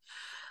mind.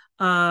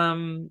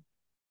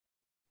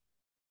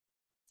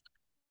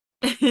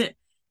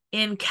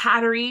 In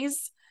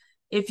catteries,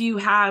 if you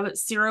have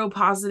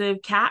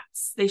seropositive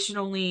cats, they should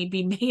only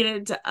be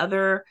mated to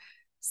other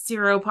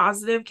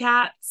seropositive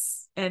cats,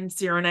 and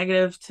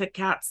seronegative to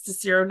cats to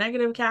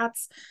seronegative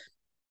cats,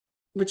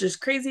 which is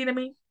crazy to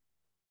me.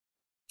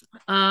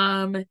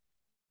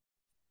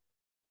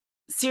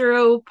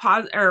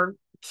 Seropositive, or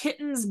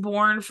kittens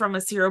born from a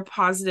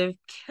seropositive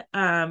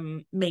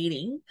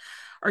mating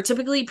are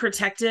typically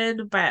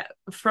protected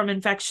from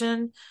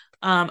infection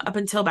up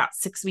until about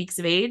 6 weeks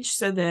of age.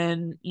 So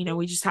then,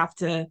 we just have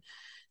to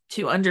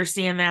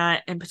understand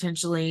that and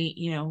potentially,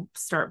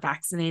 start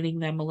vaccinating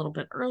them a little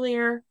bit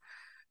earlier.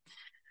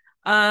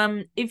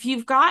 If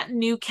you've got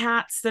new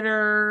cats that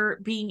are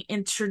being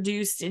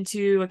introduced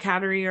into a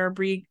cattery or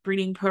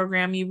breeding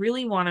program, you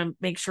really want to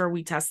make sure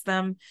we test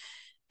them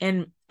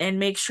and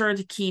make sure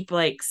to keep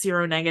like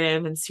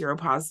seronegative and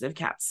seropositive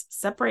cats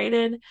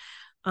separated.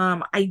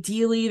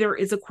 Ideally, there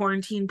is a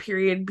quarantine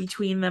period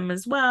between them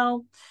as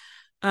well.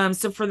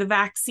 So for the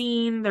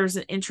vaccine, there's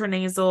an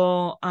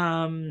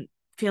intranasal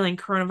feeling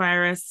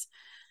coronavirus.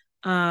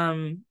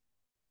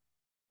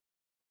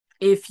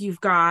 If you've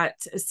got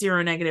a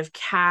seronegative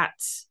cat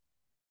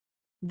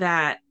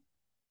that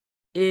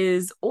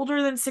is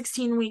older than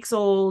 16 weeks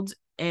old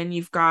and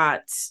you've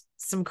got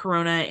some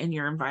corona in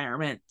your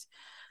environment,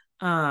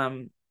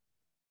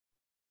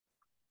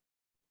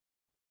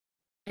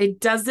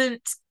 it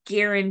doesn't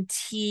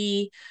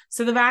guarantee.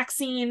 So the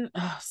vaccine,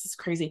 this is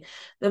crazy.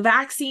 The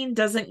vaccine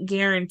doesn't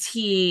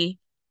guarantee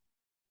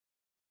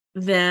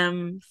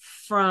them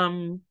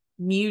from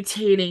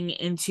mutating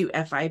into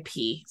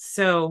FIP.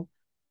 So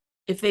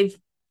if they've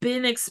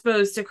been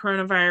exposed to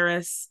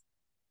coronavirus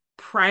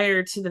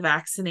prior to the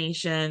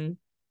vaccination,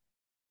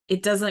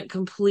 it doesn't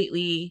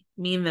completely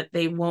mean that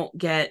they won't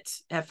get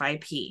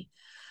FIP.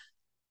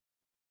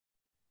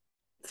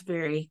 It's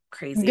very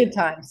crazy. Good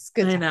times.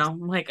 I know.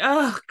 I'm like,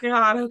 oh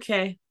God,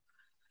 okay.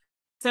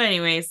 So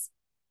anyways,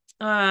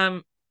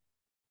 I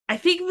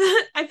think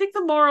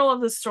the moral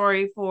of the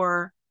story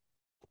for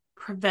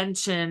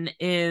prevention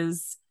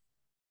is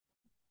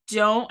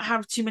don't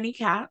have too many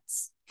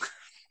cats.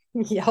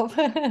 Yep.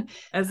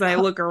 As I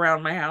look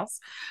around my house.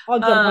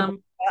 I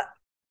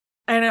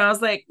know, I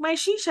was like, my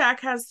she shack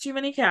has too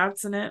many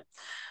cats in it.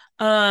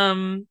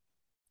 Proper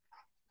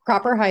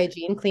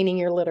hygiene, cleaning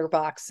your litter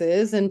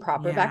boxes, and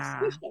proper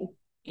vaccination.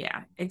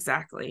 Yeah,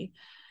 exactly.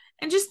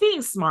 And just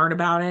being smart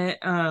about it,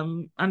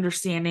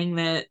 understanding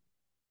that,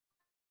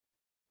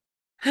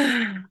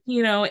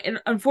 and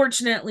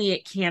unfortunately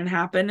it can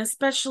happen,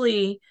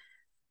 especially,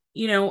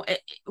 when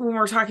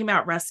we're talking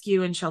about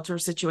rescue and shelter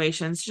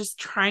situations, just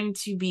trying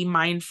to be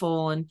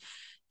mindful and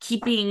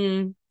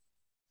keeping,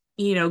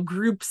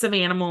 groups of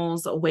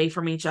animals away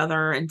from each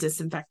other and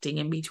disinfecting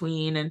in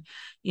between, and,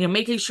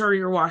 making sure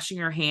you're washing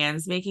your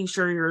hands, making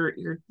sure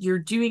you're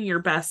doing your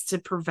best to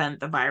prevent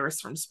the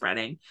virus from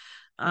spreading.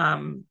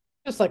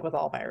 Just like with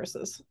all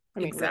viruses.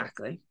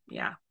 Exactly. Really.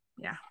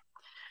 Yeah.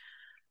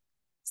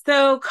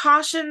 So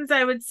cautions,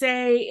 I would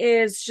say,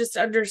 is just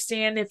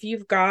understand if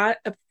you've got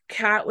a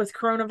cat with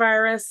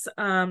coronavirus,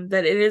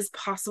 that it is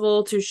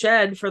possible to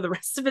shed for the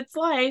rest of its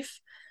life,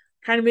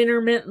 kind of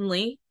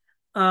intermittently.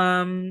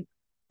 And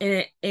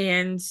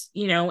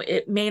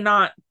it may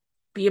not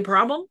be a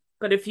problem,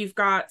 but if you've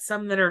got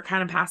some that are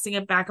kind of passing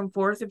it back and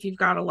forth, if you've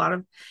got a lot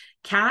of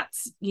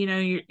cats,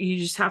 you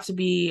just have to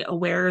be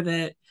aware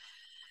that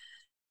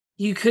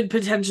you could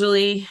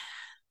potentially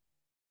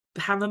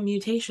have a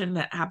mutation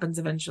that happens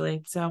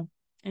eventually. So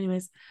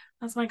anyways,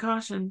 that's my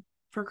caution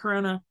for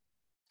corona,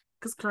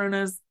 because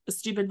corona is a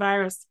stupid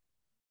virus.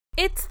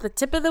 It's the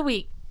tip of the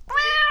week.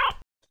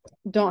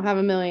 Don't have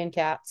a million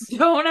cats.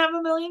 Don't have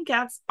a million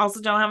cats. Also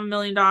don't have a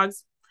million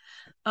dogs.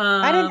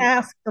 I didn't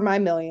ask for my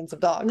millions of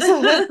dogs.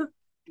 No,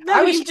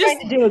 I was trying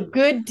to do a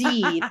good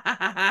deed.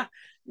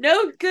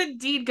 No good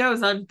deed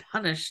goes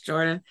unpunished,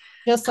 Jordan.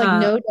 Just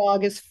like no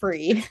dog is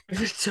free.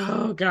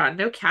 Oh God,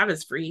 no cat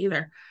is free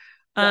either.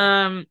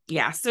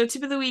 Yeah. So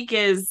tip of the week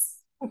is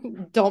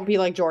don't be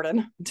like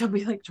Jordan. Don't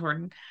be like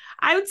Jordan.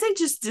 I would say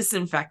just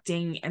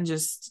disinfecting and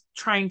just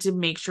trying to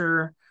make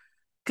sure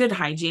good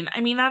hygiene.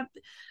 I mean, that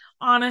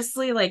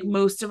honestly, like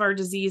most of our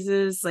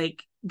diseases,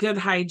 like good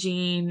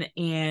hygiene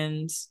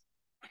and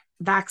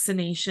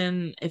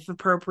vaccination, if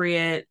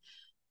appropriate,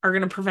 are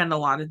going to prevent a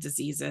lot of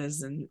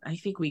diseases. And I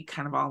think we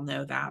kind of all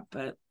know that,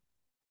 but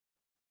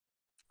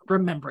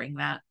remembering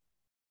that.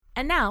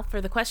 And now for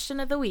the question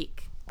of the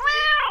week.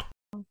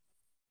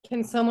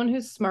 Can someone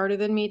who's smarter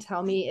than me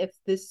tell me if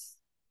this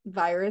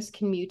virus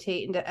can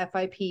mutate into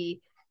FIP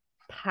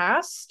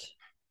past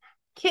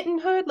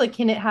kittenhood? Like,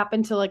 can it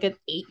happen to like an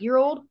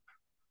 8-year-old?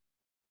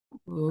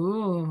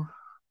 Ooh.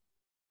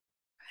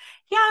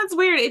 Yeah, it's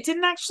weird. It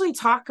didn't actually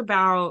talk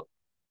about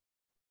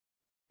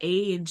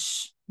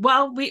age.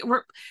 Well,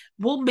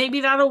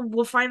 maybe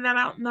we'll find that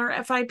out in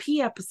our FIP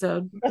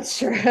episode. That's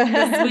true. We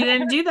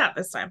didn't do that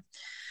this time.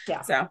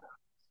 Yeah. So,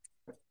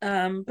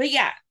 but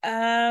yeah,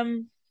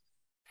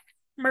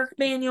 Merck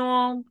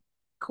Manual,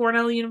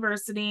 Cornell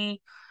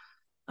University.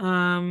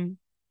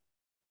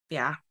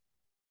 Yeah.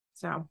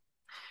 So,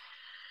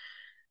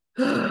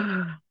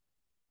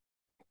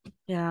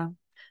 yeah,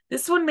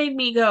 this one made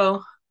me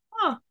go,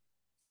 oh,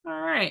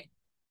 all right.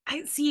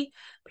 I see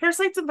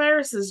parasites and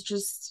viruses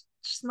just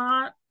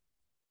not,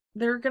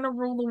 they're going to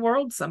rule the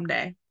world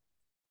someday.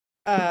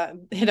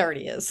 It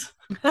already is.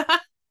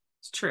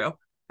 It's true.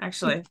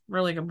 Actually,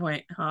 really good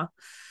point, huh?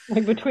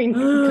 Like between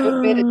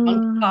COVID and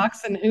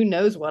monkeypox and who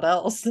knows what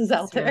else is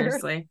out there.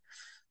 Seriously.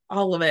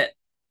 All of it.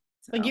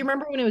 So. Like, you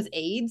remember when it was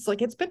AIDS?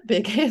 Like, it's been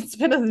big. It's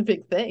been a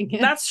big thing.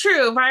 That's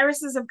true.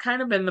 Viruses have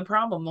kind of been the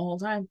problem the whole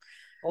time.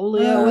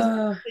 Polio was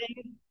a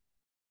thing.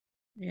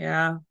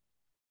 Yeah.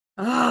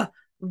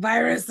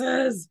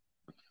 Viruses.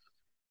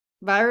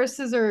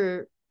 Viruses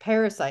are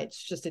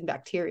parasites, just in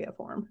bacteria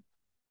form.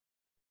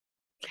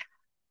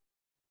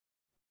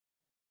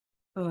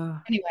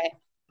 Anyway.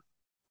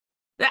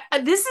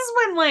 This is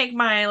when like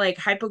my like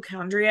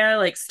hypochondria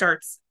like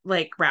starts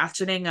like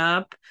ratcheting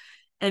up,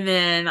 and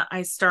then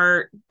I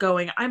start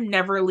going, I'm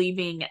never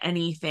leaving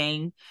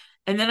anything,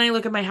 and then I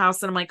look at my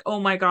house and I'm like, oh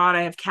my God,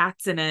 I have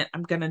cats in it,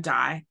 I'm gonna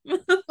die.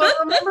 But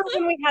remember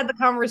when we had the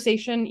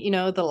conversation,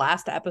 the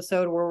last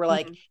episode where we're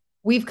like,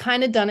 we've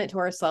kind of done it to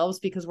ourselves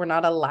because we're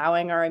not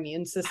allowing our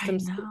immune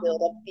systems to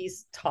build up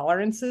these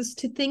tolerances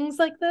to things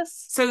like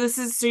this. So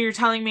you're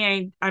telling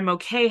me I'm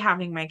okay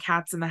having my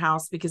cats in the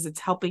house because it's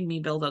helping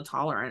me build a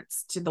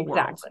tolerance to the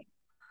world.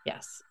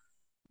 Yes.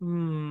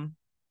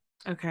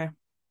 Okay.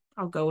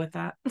 I'll go with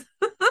that.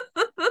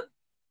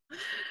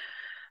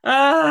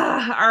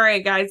 All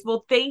right, guys.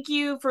 Well, thank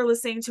you for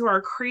listening to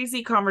our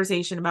crazy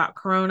conversation about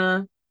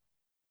Corona.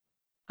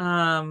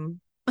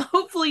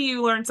 Hopefully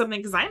you learned something,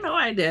 because I know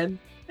I did.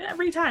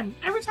 Every time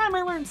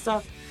I learn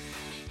stuff.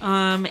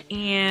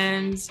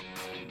 And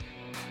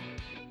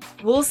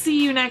we'll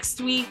see you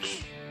next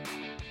week.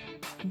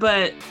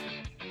 But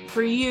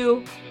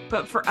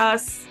for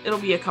us, it'll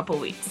be a couple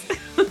weeks.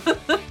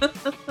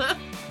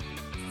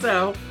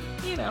 So,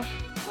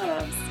 what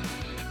else?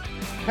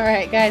 All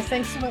right, guys.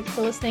 Thanks so much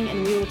for listening,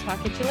 and we will talk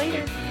at you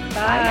later.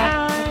 Bye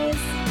guys.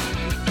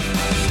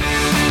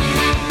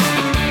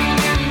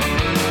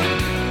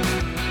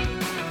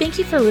 Thank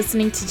you for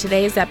listening to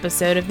today's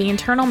episode of the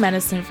Internal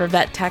Medicine for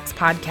Vet Techs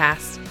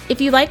podcast.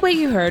 If you like what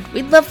you heard,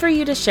 we'd love for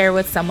you to share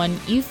with someone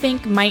you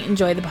think might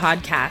enjoy the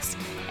podcast,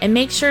 and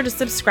make sure to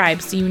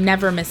subscribe so you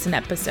never miss an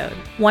episode.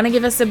 Want to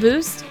give us a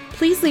boost?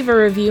 please leave a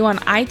review on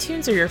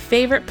iTunes or your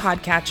favorite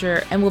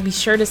podcatcher, and we'll be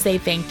sure to say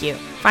thank you.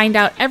 Find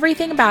out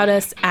everything about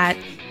us at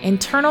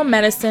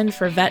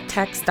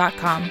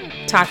internalmedicineforvettechs.com.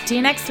 Talk to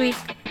you next week.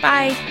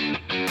 Bye.